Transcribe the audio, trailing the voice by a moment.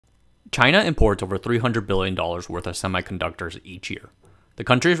China imports over $300 billion worth of semiconductors each year. The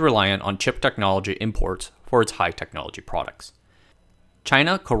country is reliant on chip technology imports for its high technology products.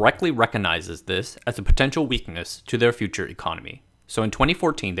 China correctly recognizes this as a potential weakness to their future economy. So in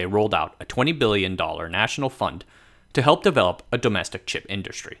 2014, they rolled out a $20 billion national fund to help develop a domestic chip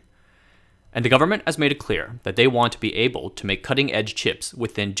industry. And the government has made it clear that they want to be able to make cutting-edge chips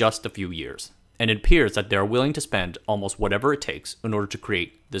within just a few years. And it appears that they are willing to spend almost whatever it takes in order to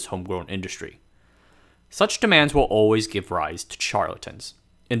create this homegrown industry. Such demands will always give rise to charlatans.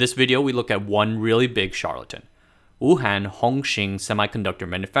 In this video, we look at one really big charlatan, Wuhan Hongxin Semiconductor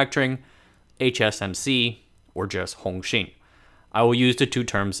Manufacturing, HSMC, or just Hongxin. I will use the two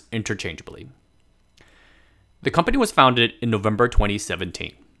terms interchangeably. The company was founded in November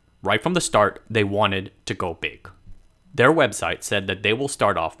 2017. Right from the start, they wanted to go big. Their website said that they will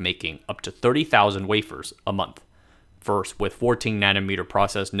start off making up to 30,000 wafers a month, first with 14 nanometer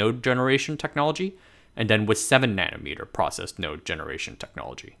process node generation technology, and then with 7 nanometer process node generation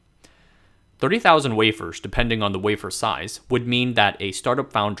technology. 30,000 wafers, depending on the wafer size, would mean that a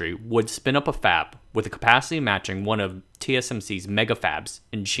startup foundry would spin up a fab with a capacity matching one of TSMC's mega fabs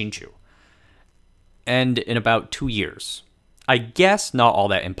in Hsinchu. And in about 2 years. I guess not all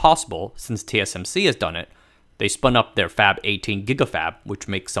that impossible, since TSMC has done it. They spun up their Fab 18 gigafab, which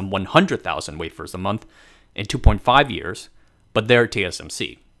makes some 100,000 wafers a month, in 2.5 years, but they're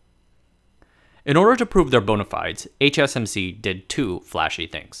TSMC. In order to prove their bona fides, HSMC did two flashy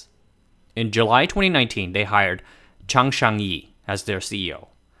things. In July 2019, they hired Chang Shangyi as their CEO.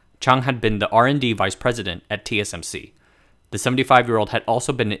 Chang had been the R&D vice president at TSMC. The 75-year-old had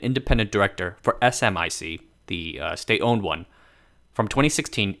also been an independent director for SMIC, the state-owned one, from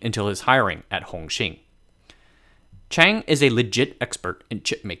 2016 until his hiring at Hongxin. Chang is a legit expert in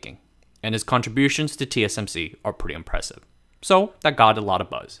chip making, and his contributions to TSMC are pretty impressive. So that got a lot of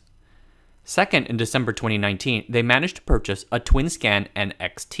buzz. Second, in December 2019, they managed to purchase a TwinScan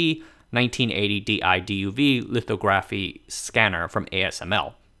NXT 1980 Di DUV lithography scanner from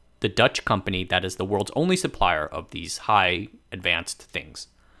ASML, the Dutch company that is the world's only supplier of these high advanced things.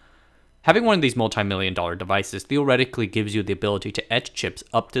 Having one of these multi-million-dollar devices theoretically gives you the ability to etch chips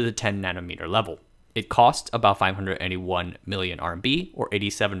up to the 10 nanometer level. It costs about 581 million RMB or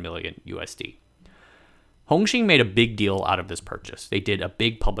 87 million USD. Hongxin made a big deal out of this purchase. They did a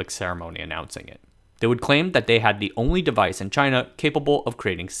big public ceremony announcing it. They would claim that they had the only device in China capable of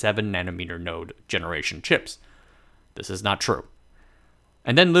creating 7 nanometer node generation chips. This is not true.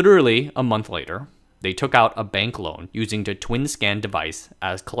 And then literally a month later, they took out a bank loan using the TwinScan device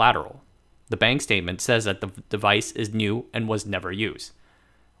as collateral. The bank statement says that the device is new and was never used.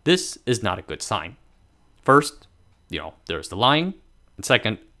 This is not a good sign. First, there's the lying. And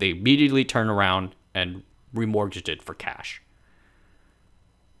second, they immediately turn around and remortgaged it for cash.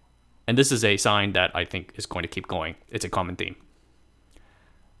 And this is a sign that I think is going to keep going. It's a common theme.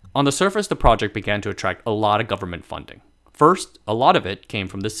 On the surface, the project began to attract a lot of government funding. First, a lot of it came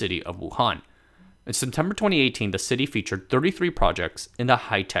from the city of Wuhan. In September 2018, the city featured 33 projects in the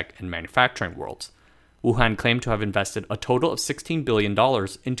high-tech and manufacturing worlds. Wuhan claimed to have invested a total of $16 billion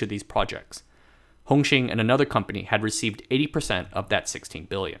into these projects. Hongxin and another company had received 80% of that $16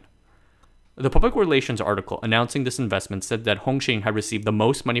 billion. The public relations article announcing this investment said that Hongxin had received the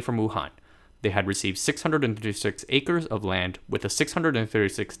most money from Wuhan. They had received 636 acres of land with a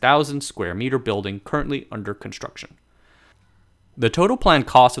 636,000 square meter building currently under construction. The total planned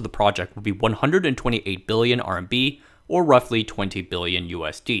cost of the project would be 128 billion RMB, or roughly 20 billion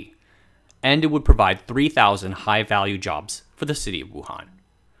USD, and it would provide 3,000 high-value jobs for the city of Wuhan.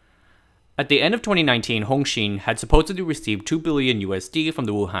 At the end of 2019, Hongxin had supposedly received 2 billion USD from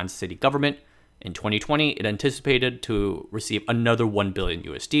the Wuhan city government. In 2020, it anticipated to receive another 1 billion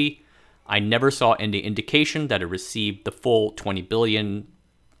USD. I never saw any indication that it received the full 20 billion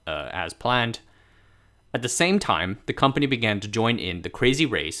as planned. At the same time, the company began to join in the crazy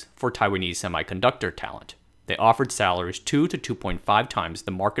race for Taiwanese semiconductor talent. They offered salaries 2 to 2.5 times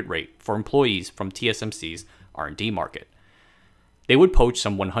the market rate for employees from TSMC's R&D market. They would poach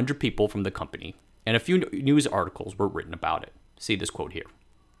some 100 people from the company, and a few news articles were written about it. See this quote here.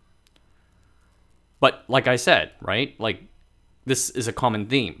 But like I said, right? This is a common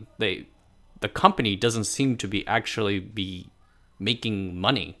theme. The company doesn't seem to be actually be making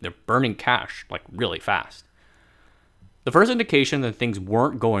money. They're burning cash really fast. The first indication that things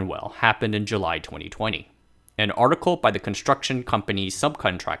weren't going well happened in July 2020. An article by the construction company's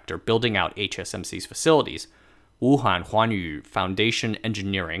subcontractor building out HSMC's facilities, Wuhan Huanyu Foundation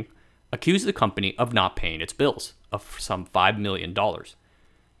Engineering, accused the company of not paying its bills of some $5 million.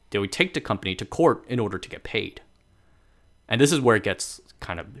 They would take the company to court in order to get paid. And this is where it gets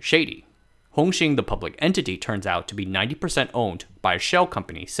kind of shady. Hongxin, the public entity, turns out to be 90% owned by a shell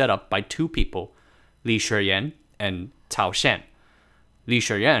company set up by two people, Li Shiyan and Cao Shen. Li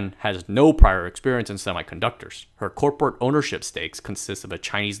Shiyan has no prior experience in semiconductors. Her corporate ownership stakes consist of a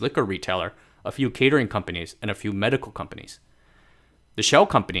Chinese liquor retailer, a few catering companies, and a few medical companies. The shell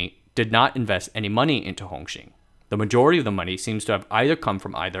company did not invest any money into Hongxin. The majority of the money seems to have either come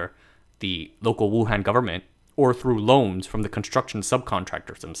from either the local Wuhan government or through loans from the construction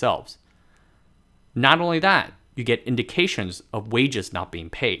subcontractors themselves. Not only that, you get indications of wages not being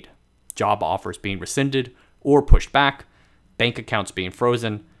paid, job offers being rescinded or pushed back, bank accounts being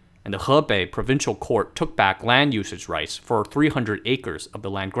frozen, and the Hebei provincial court took back land usage rights for 300 acres of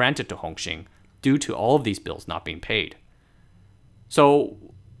the land granted to Hongxin due to all of these bills not being paid. So,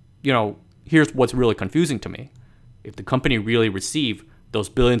 here's what's really confusing to me. If the company really received those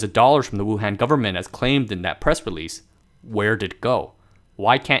billions of dollars from the Wuhan government as claimed in that press release, where did it go?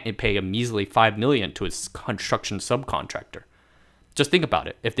 Why can't it pay a measly $5 million to its construction subcontractor? Just think about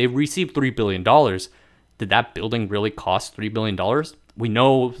it. If they received $3 billion, did that building really cost $3 billion? We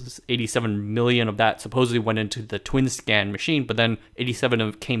know 87 million of that supposedly went into the twin scan machine, but then 87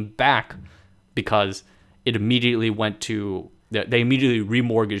 of it came back because it immediately went to, they immediately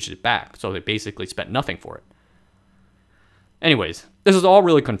remortgaged it back. So they basically spent nothing for it. Anyways, this is all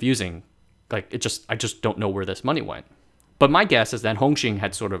really confusing. I just don't know where this money went. But my guess is that Hongxin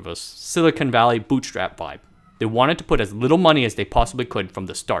had sort of a Silicon Valley bootstrap vibe. They wanted to put as little money as they possibly could from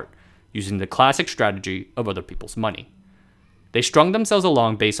the start, using the classic strategy of other people's money. They strung themselves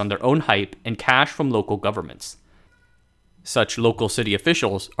along based on their own hype and cash from local governments. Such local city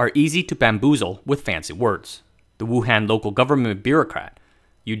officials are easy to bamboozle with fancy words. The Wuhan local government bureaucrat.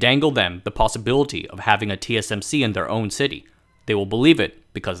 You dangle them the possibility of having a TSMC in their own city. They will believe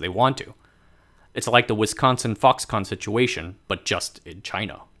it because they want to. It's like the Wisconsin Foxconn situation, but just in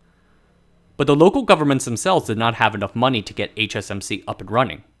China. But the local governments themselves did not have enough money to get HSMC up and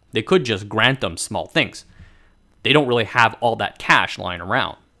running. They could just grant them small things. They don't really have all that cash lying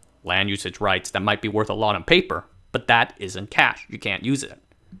around. Land usage rights that might be worth a lot on paper, but that isn't cash. You can't use it.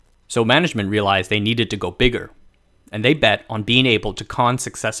 So management realized they needed to go bigger, and they bet on being able to con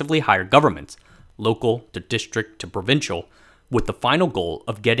successively higher governments, local to district to provincial, with the final goal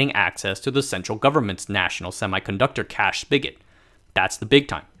of getting access to the central government's national semiconductor cash spigot. That's the big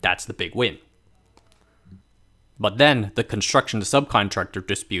time. That's the big win. But then, the construction subcontractor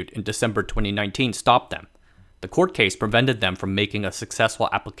dispute in December 2019 stopped them. The court case prevented them from making a successful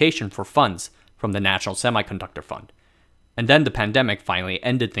application for funds from the National Semiconductor Fund. And then the pandemic finally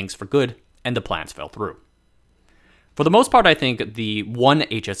ended things for good, and the plans fell through. For the most part, I think the one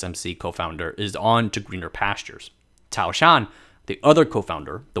HSMC co-founder is on to greener pastures. Cao Shan, the other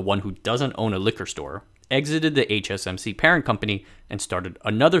co-founder, the one who doesn't own a liquor store, exited the HSMC parent company and started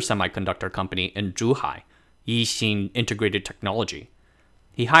another semiconductor company in Zhuhai, Yixin Integrated Technology.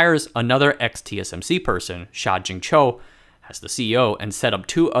 He hires another ex-TSMC person, Xia Jingqiu, as the CEO and set up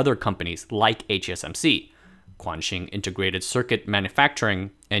two other companies like HSMC, Guangxin Integrated Circuit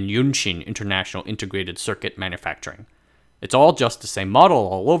Manufacturing and Yunxin International Integrated Circuit Manufacturing. It's all just the same model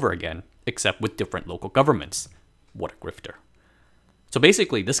all over again, except with different local governments. What a grifter. So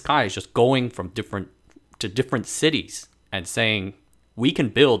basically, this guy is just going from different cities and saying, we can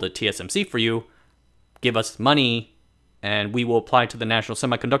build a TSMC for you, give us money, and we will apply to the National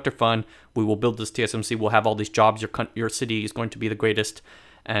Semiconductor Fund. We will build this TSMC. We'll have all these jobs. Your city is going to be the greatest,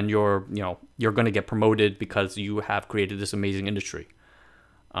 and you're going to get promoted because you have created this amazing industry.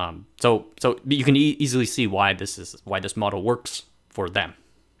 So you can easily see why this model works for them.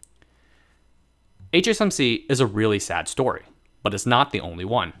 HSMC is a really sad story, but it's not the only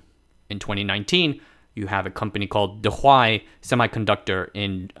one. In 2019, you have a company called Dehuai Semiconductor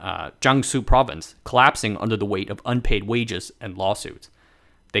in Jiangsu province collapsing under the weight of unpaid wages and lawsuits.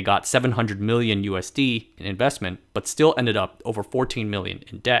 They got $700 million USD in investment, but still ended up over $14 million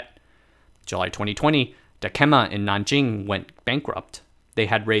in debt. July 2020, Dakema in Nanjing went bankrupt. They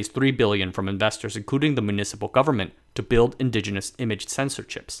had raised $3 billion from investors, including the municipal government, to build indigenous image sensor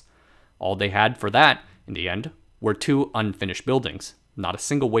chips. All they had for that, in the end, were two unfinished buildings. Not a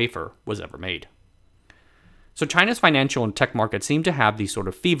single wafer was ever made. So China's financial and tech markets seem to have these sort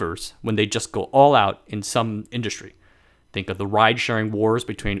of fevers when they just go all out in some industry. Think of the ride-sharing wars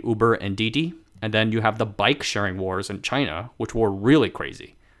between Uber and Didi, and then you have the bike-sharing wars in China, which were really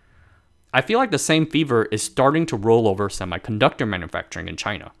crazy. I feel like the same fever is starting to roll over semiconductor manufacturing in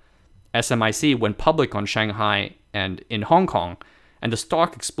China. SMIC went public on Shanghai and in Hong Kong, and the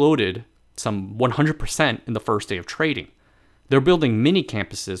stock exploded some 100% in the first day of trading. They're building mini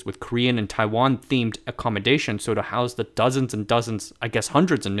campuses with Korean and Taiwan themed accommodation so to house the dozens and dozens, I guess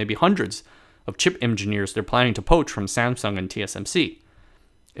hundreds and maybe hundreds of chip engineers they're planning to poach from Samsung and TSMC.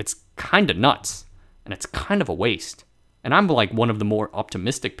 It's kind of nuts, and it's kind of a waste. And I'm like one of the more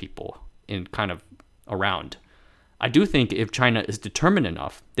optimistic people in kind of around. I do think if China is determined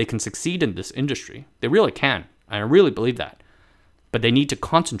enough, they can succeed in this industry. They really can. And I really believe that. But they need to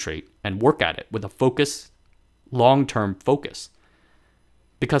concentrate and work at it with a focus, long-term focus.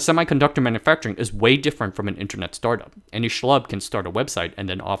 Because semiconductor manufacturing is way different from an internet startup. Any schlub can start a website and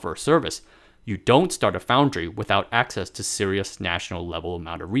then offer a service. You don't start a foundry without access to serious national level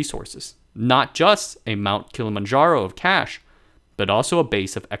amount of resources. Not just a Mount Kilimanjaro of cash, but also a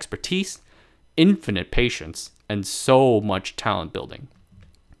base of expertise, infinite patience, and so much talent building.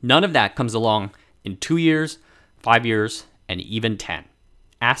 None of that comes along in 2 years, 5 years, and even 10.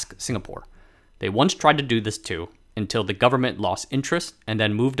 Ask Singapore. They once tried to do this too, until the government lost interest and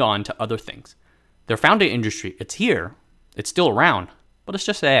then moved on to other things. Their foundry industry, it's here, it's still around, but it's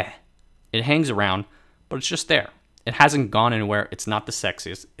just It hangs around, but it's just there. It hasn't gone anywhere, it's not the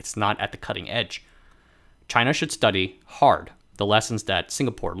sexiest, it's not at the cutting edge. China should study hard the lessons that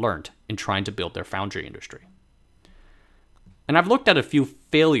Singapore learned in trying to build their foundry industry. And I've looked at a few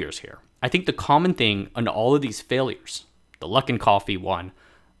failures here. I think the common thing on all of these failures, the Luckin Coffee one,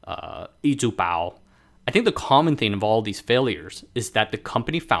 Yizu Bao, I think the common thing of all these failures is that the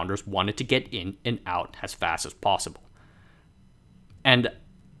company founders wanted to get in and out as fast as possible.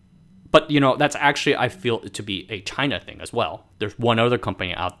 But that's actually, I feel it to be a China thing as well. There's one other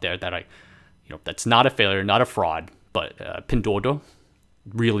company out there that that's not a failure, not a fraud, but Pinduoduo,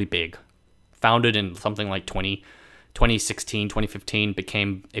 really big, founded in something like 2016, 2015,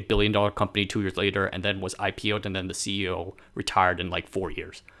 became a $1 billion company 2 years later, and then was IPO'd, and then the CEO retired in like 4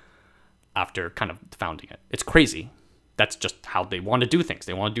 years after kind of founding it. It's crazy. That's just how they want to do things.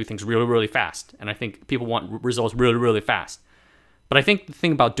 They want to do things really, really fast. And I think people want results really, really fast. But I think the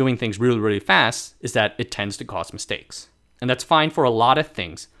thing about doing things really, really fast is that it tends to cause mistakes. And that's fine for a lot of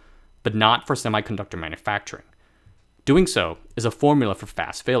things, but not for semiconductor manufacturing. Doing so is a formula for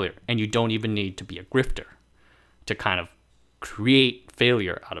fast failure, and you don't even need to be a grifter to kind of create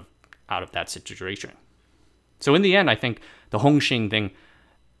failure out of that situation. So in the end, I think the Hongxin thing,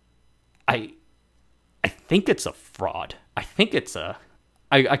 I think it's a fraud. I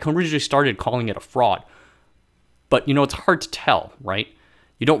originally started calling it a fraud, but it's hard to tell, right?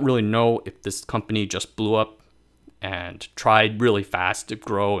 You don't really know if this company just blew up and tried really fast to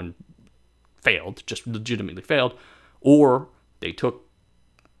grow and failed, just legitimately failed, or they took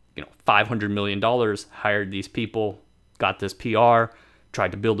 $500 million, hired these people, got this PR,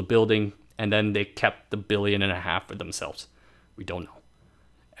 tried to build a building, and then they kept the $1.5 billion for themselves. We don't know.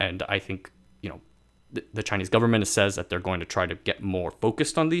 And I think, the Chinese government says that they're going to try to get more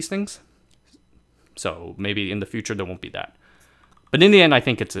focused on these things. So maybe in the future there won't be that. But in the end, I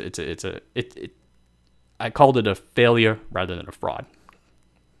think I called it a failure rather than a fraud.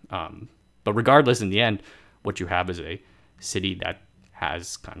 But regardless, in the end, what you have is a city that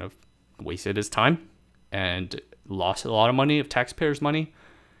has kind of wasted its time and lost a lot of money, of taxpayers' money,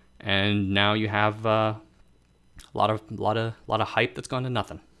 and now you have a lot of hype that's gone to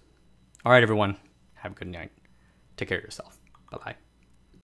nothing. All right, everyone, have a good night. Take care of yourself. Bye bye.